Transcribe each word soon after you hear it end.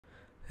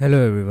Hello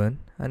everyone,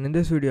 and in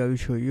this video I will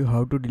show you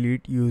how to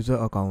delete user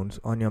accounts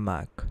on your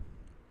Mac.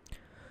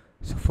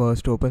 So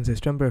first open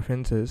System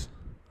Preferences,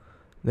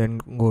 then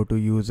go to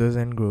Users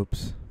and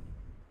Groups.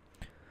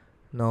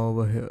 Now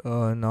over here,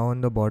 now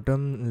on the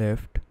bottom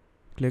left,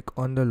 click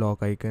on the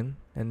lock icon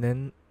and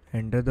then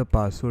enter the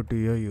password to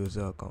your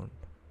user account.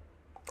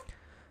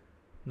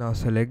 Now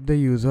select the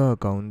user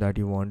account that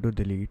you want to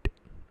delete,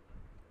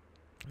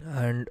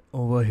 and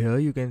over here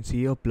you can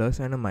see a plus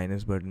and a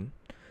minus button.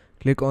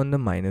 Click on the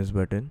minus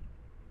button.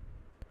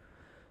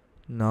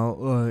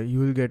 Now you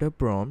will get a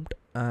prompt,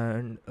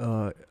 and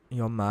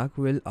your Mac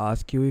will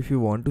ask you if you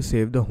want to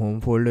save the home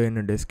folder in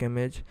a disk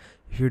image,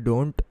 if you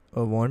don't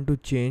want to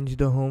change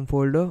the home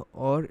folder,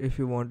 or if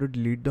you want to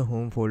delete the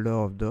home folder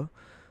of the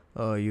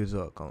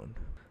user account.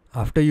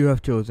 After you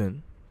have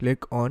chosen,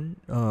 click on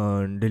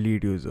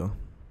delete user.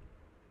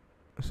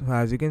 So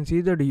as you can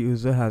see, the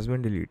user has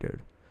been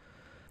deleted.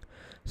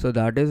 So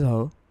that is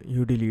how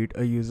you delete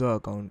a user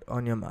account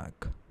on your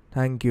Mac.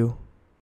 Thank you.